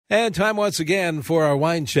And time once again for our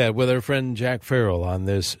wine chat with our friend Jack Farrell on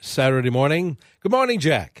this Saturday morning. Good morning,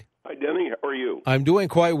 Jack. Hi, Denny. How are you? I'm doing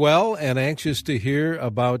quite well and anxious to hear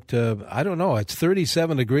about, I don't know, it's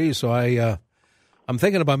 37 degrees, so I'm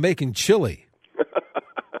thinking about making chili.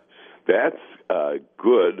 That's a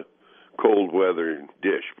good cold weather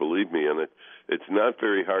dish, believe me, and it's not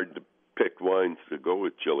very hard to pick wines to go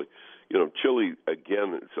with chili. You know, chili,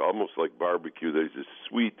 again, it's almost like barbecue. There's a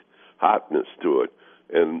sweet hotness to it.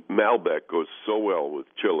 And Malbec goes so well with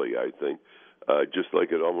chili, I think, just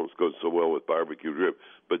like it almost goes so well with barbecue rib.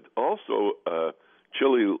 But also,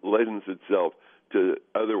 chili lends itself to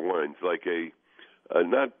other wines, like a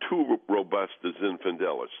not too robust as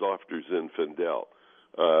Zinfandel, a softer Zinfandel,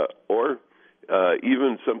 or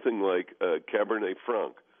even something like Cabernet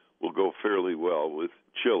Franc will go fairly well with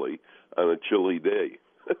chili on a chilly day.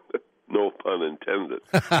 No pun intended.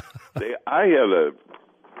 I had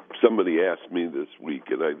somebody asked me this week,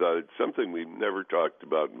 and I thought it's something we've never talked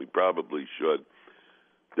about, and we probably should.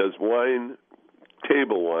 Does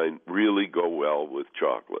table wine, really go well with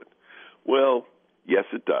chocolate? Well, yes,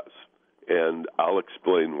 it does, and I'll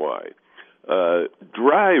explain why.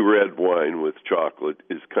 Dry red wine with chocolate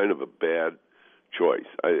is kind of a bad choice.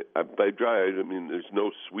 By dry, I mean there's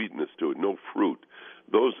no sweetness to it, no fruit.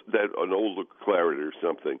 An old claret or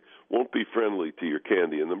something won't be friendly to your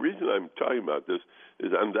candy. And the reason I'm talking about this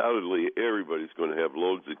is undoubtedly everybody's going to have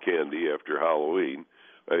loads of candy after Halloween.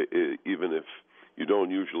 Even if you don't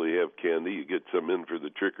usually have candy, you get some in for the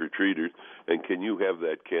trick-or-treaters. And can you have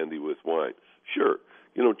that candy with wine? Sure.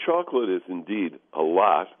 You know, chocolate is indeed a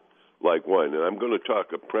lot like wine. And I'm going to talk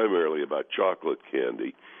primarily about chocolate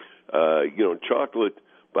candy. Chocolate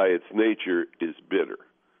by its nature is bitter.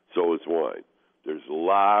 So is wine. There's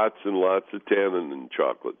lots and lots of tannin in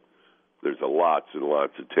chocolate. There's lots and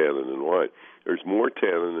lots of tannin in wine. There's more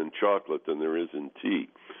tannin in chocolate than there is in tea.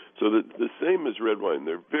 So the same as red wine.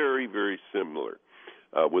 They're very, very similar.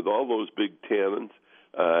 With all those big tannins,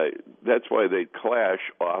 that's why they clash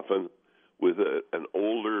often with an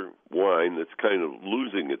older wine that's kind of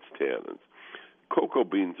losing its tannins. Cocoa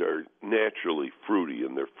beans are naturally fruity,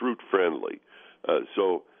 and they're fruit-friendly.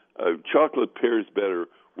 So chocolate pairs better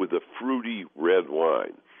with a fruity red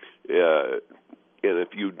wine. And if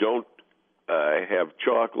you don't have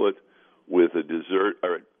chocolate with a dessert,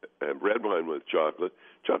 or red wine with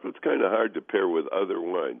chocolate's kind of hard to pair with other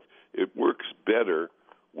wines. It works better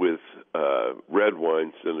with red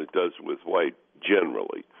wines than it does with white,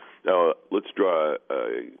 generally. Now, let's draw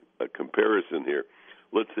a comparison here.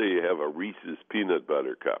 Let's say you have a Reese's peanut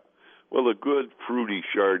butter cup. Well, a good fruity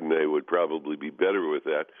Chardonnay would probably be better with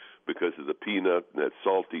that because of the peanut and that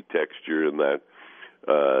salty texture and that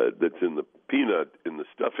that's in the peanut in the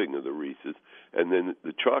stuffing of the Reese's. And then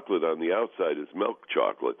the chocolate on the outside is milk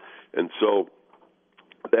chocolate. And so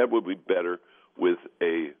that would be better with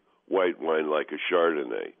a white wine like a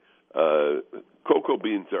Chardonnay. Cocoa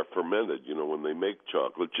beans are fermented, when they make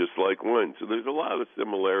chocolate, just like wine. So there's a lot of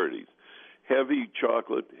similarities. Heavy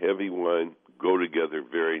chocolate, heavy wine go together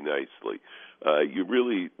very nicely. You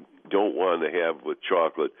really don't want to have with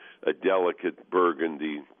chocolate a delicate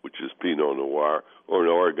Burgundy, which is Pinot Noir, or an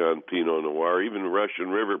Oregon Pinot Noir, even Russian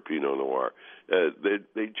River Pinot Noir.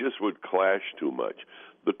 They just would clash too much.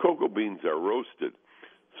 The cocoa beans are roasted,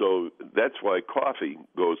 so that's why coffee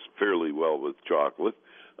goes fairly well with chocolate,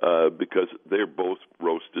 because they're both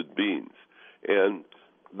roasted beans. And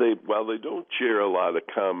while they don't share a lot of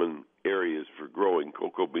common areas for growing,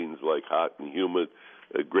 cocoa beans like hot and humid.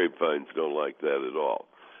 Grapevines don't like that at all.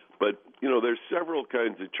 But, there's several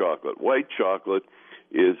kinds of chocolate. White chocolate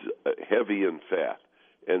is heavy and fat.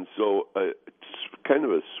 And so it's kind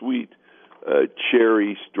of a sweet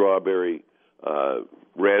cherry, strawberry,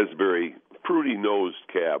 raspberry, fruity-nosed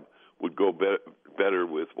cab would go better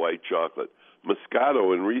with white chocolate.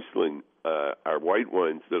 Moscato and Riesling are white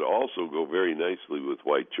wines that also go very nicely with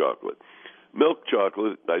white chocolate. Milk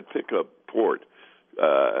chocolate, I'd pick up port.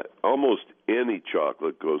 Almost any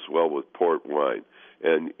chocolate goes well with port wine.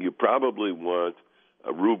 And you probably want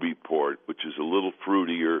a ruby port, which is a little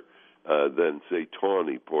fruitier than, say,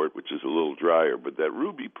 tawny port, which is a little drier. But that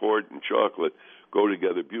ruby port and chocolate go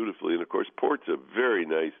together beautifully. And, of course, port's a very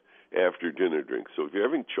nice after-dinner drink. So if you're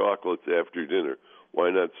having chocolates after dinner, why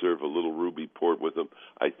not serve a little ruby port with them?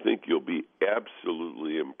 I think you'll be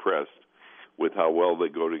absolutely impressed with how well they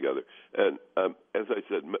go together. And as I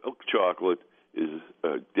said, milk chocolate is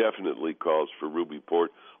definitely calls for ruby port.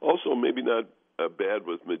 Also, maybe not bad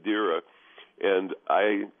with Madeira. And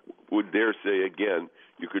I would dare say, again,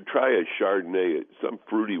 you could try a Chardonnay, some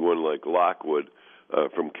fruity one like Lockwood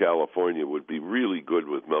from California would be really good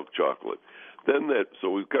with milk chocolate. So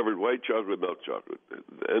we've covered white chocolate, milk chocolate.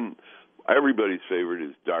 Then everybody's favorite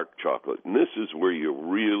is dark chocolate. And this is where you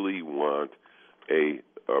really want a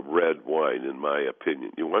red wine, in my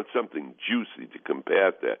opinion. You want something juicy to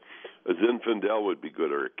combat that. A Zinfandel would be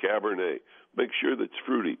good, or a Cabernet. Make sure that's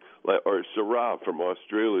fruity. Or a Syrah from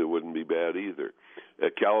Australia wouldn't be bad either. A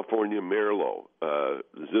California Merlot,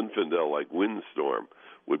 Zinfandel like Windstorm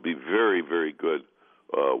would be very, very good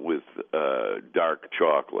with dark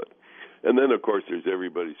chocolate. And then, of course, there's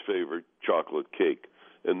everybody's favorite chocolate cake.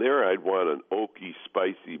 And there I'd want an oaky,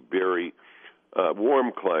 spicy, berry,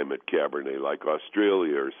 warm climate Cabernet like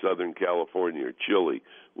Australia or Southern California or Chile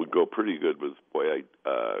would go pretty good with white,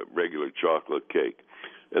 regular chocolate cake.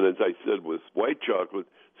 And as I said, with white chocolate,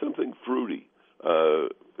 something fruity.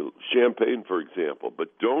 Champagne, for example,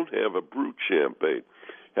 but don't have a brut champagne.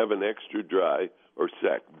 Have an extra dry or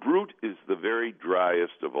sec. Brut is the very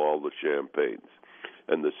driest of all the champagnes,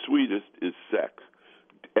 and the sweetest is sec.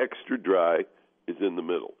 Extra dry is in the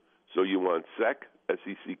middle. So you want sec,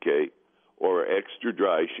 S-E-C-K, or extra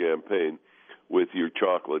dry champagne with your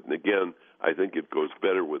chocolate. And again, I think it goes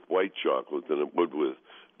better with white chocolate than it would with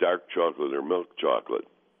dark chocolate or milk chocolate.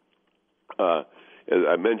 As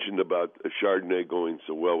I mentioned about a Chardonnay going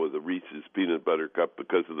so well with a Reese's peanut butter cup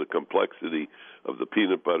because of the complexity of the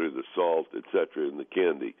peanut butter, the salt, etc., and the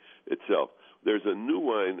candy itself. There's a new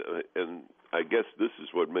wine, and I guess this is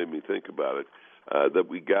what made me think about it, that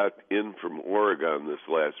we got in from Oregon this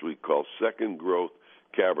last week called Second Growth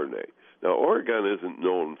Cabernet. Now, Oregon isn't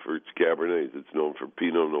known for its Cabernets. It's known for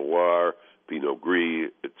Pinot Noir, Pinot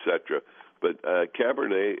Gris, etc. But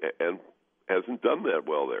Cabernet hasn't done that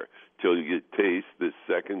well there till you taste this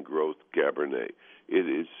Second Growth Cabernet. It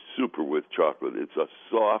is super with chocolate. It's a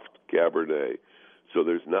soft Cabernet, so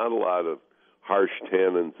there's not a lot of harsh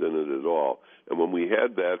tannins in it at all. And when we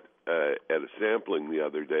had that at a sampling the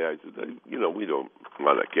other day, I said, we don't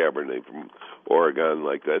want a Cabernet from Oregon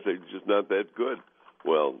like that. It's just not that good.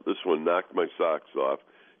 Well, this one knocked my socks off,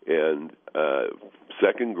 and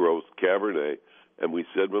Second Growth Cabernet, and we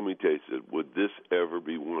said when we tasted, would this ever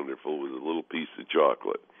be wonderful with a little piece of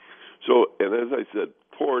chocolate? So, and as I said,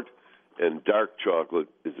 port and dark chocolate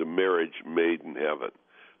is a marriage made in heaven.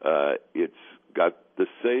 It's got the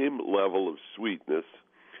same level of sweetness,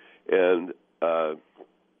 and the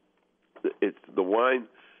wine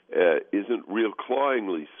isn't real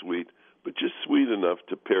cloyingly sweet, but just sweet enough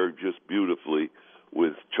to pair just beautifully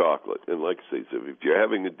with chocolate. And like I say, so if you're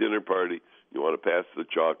having a dinner party, you want to pass the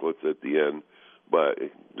chocolates at the end, but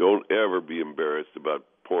don't ever be embarrassed about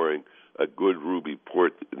pouring a good ruby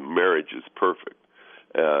port. Marriage is perfect.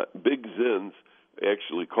 Big Zins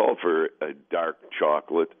actually call for a dark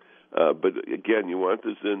chocolate, but again, you want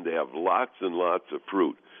the Zin to have lots and lots of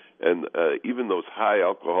fruit. And even those high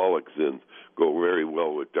alcoholic Zins go very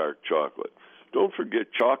well with dark chocolate. Don't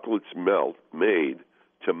forget, chocolate's made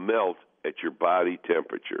to melt at your body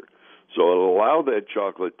temperature. So it'll allow that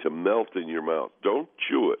chocolate to melt in your mouth. Don't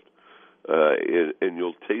chew it, and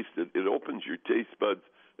you'll taste it. It opens your taste buds,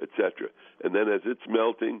 etc. And then as it's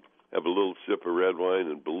melting, have a little sip of red wine,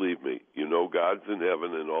 and believe me, God's in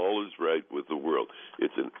heaven and all is right with the world.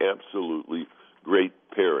 It's an absolutely great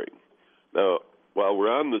pairing. Now, while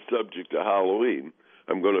we're on the subject of Halloween,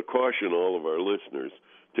 I'm going to caution all of our listeners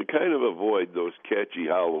to kind of avoid those catchy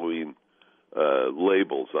Halloween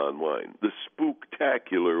labels on wine. The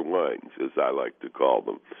spooktacular wines, as I like to call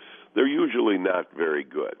them, they're usually not very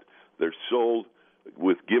good. They're sold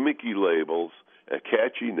with gimmicky labels, a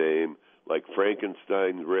catchy name like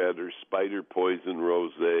Frankenstein Red or Spider Poison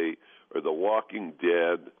Rosé or The Walking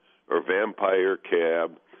Dead or Vampire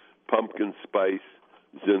Cab, Pumpkin Spice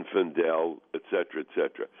Zinfandel, etc.,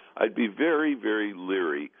 etc. I'd be very, very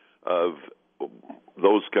leery of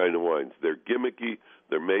those kind of wines. They're gimmicky.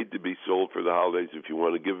 They're made to be sold for the holidays. If you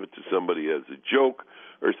want to give it to somebody as a joke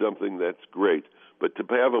or something, that's great. But to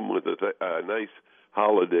have them with a nice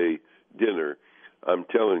holiday dinner, I'm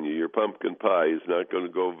telling you, your pumpkin pie is not going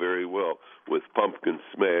to go very well with pumpkin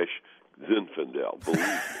smash Zinfandel. Believe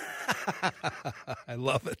me. I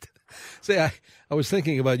love it. See, I was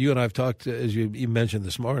thinking about you, and I've talked, as you mentioned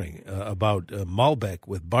this morning, about Malbec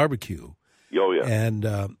with barbecue. Oh, yeah. And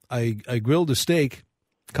I grilled a steak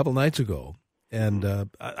a couple nights ago, and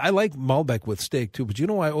I like Malbec with steak, too. But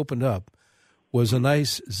I opened up was a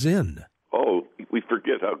nice Zin. Oh, we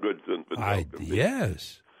forget how good Zinfandel can be.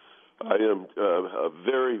 Yes. I am a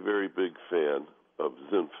very, very big fan of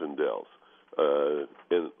Zinfandels.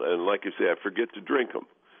 And like I say, I forget to drink them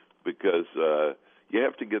because you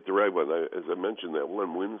have to get the right one. As I mentioned, that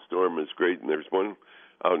one Windstorm is great, and there's one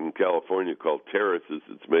out in California called Terraces.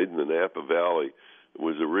 It's made in the Napa Valley. It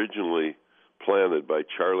was originally planted by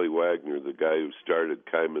Charlie Wagner, the guy who started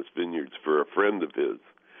Kaimas Vineyards, for a friend of his,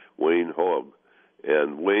 Wayne Hoag.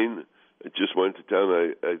 And Wayne just went to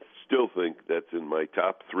town. I still think that's in my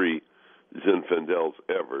top 3 Zinfandels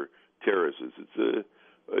ever, terraces. It's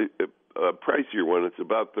a pricier one. It's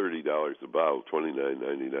about $30 a bottle,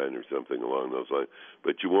 $29.99 or something along those lines.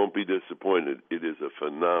 But you won't be disappointed. It is a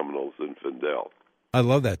phenomenal Zinfandel. I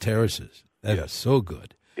love that terraces. That is so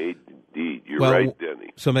good. Indeed. You're right,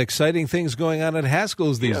 Denny. Some exciting things going on at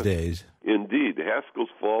Haskell's these days. Indeed. Haskell's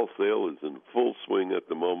fall sale is in full swing at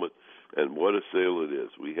the moment, and what a sale it is.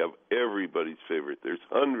 We have everybody's favorite. There's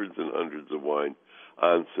hundreds and hundreds of wine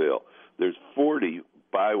on sale. There's 40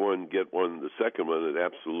 buy one, get one, the second one at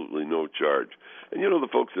absolutely no charge. And the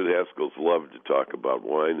folks at Haskell's love to talk about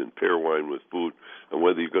wine and pair wine with food, and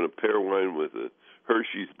whether you're going to pair wine with a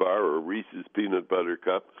Hershey's bar or Reese's peanut butter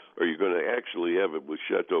cup, or you're going to actually have it with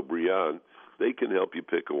Chateaubriand, they can help you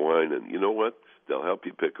pick a wine. And you know what? They'll help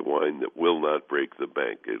you pick a wine that will not break the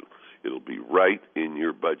bank. It'll be right in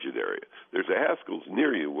your budget area. There's a Haskell's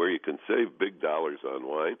near you where you can save big dollars on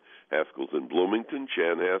wine. Haskell's in Bloomington,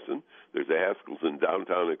 Chanhassen. There's a Haskell's in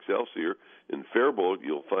downtown Excelsior. In Faribault,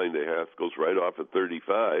 you'll find a Haskell's right off at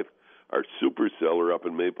 35. Our super cellar up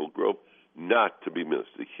in Maple Grove, not to be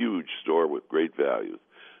missed. A huge store with great values.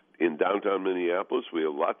 In downtown Minneapolis, we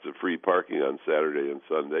have lots of free parking on Saturday and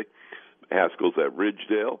Sunday. Haskell's at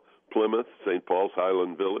Ridgedale, Plymouth, St. Paul's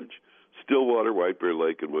Highland Village, Stillwater, White Bear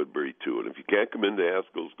Lake, and Woodbury, too. And if you can't come into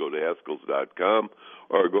Haskell's, go to Haskell's.com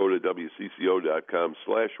or go to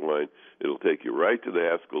WCCO.com/wine. It'll take you right to the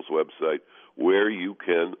Haskell's website where you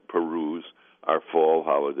can peruse our fall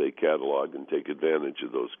holiday catalog and take advantage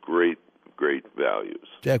of those great values.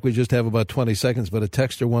 Jack, we just have about 20 seconds, but a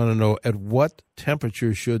texter want to know, at what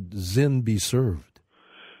temperature should Zin be served?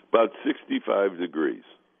 About 65 degrees,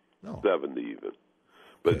 70 even.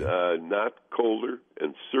 But not colder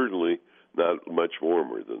and certainly not much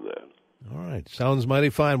warmer than that. All right. Sounds mighty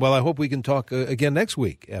fine. Well, I hope we can talk again next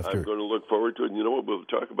week. I'm going to look forward to it. And you know what we'll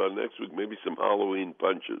talk about next week? Maybe some Halloween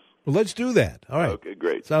punches. Well, let's do that. All right. Okay,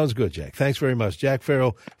 great. Sounds good, Jack. Thanks very much. Jack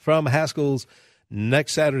Farrell from Haskell's,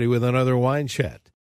 next Saturday with another Wine Chat.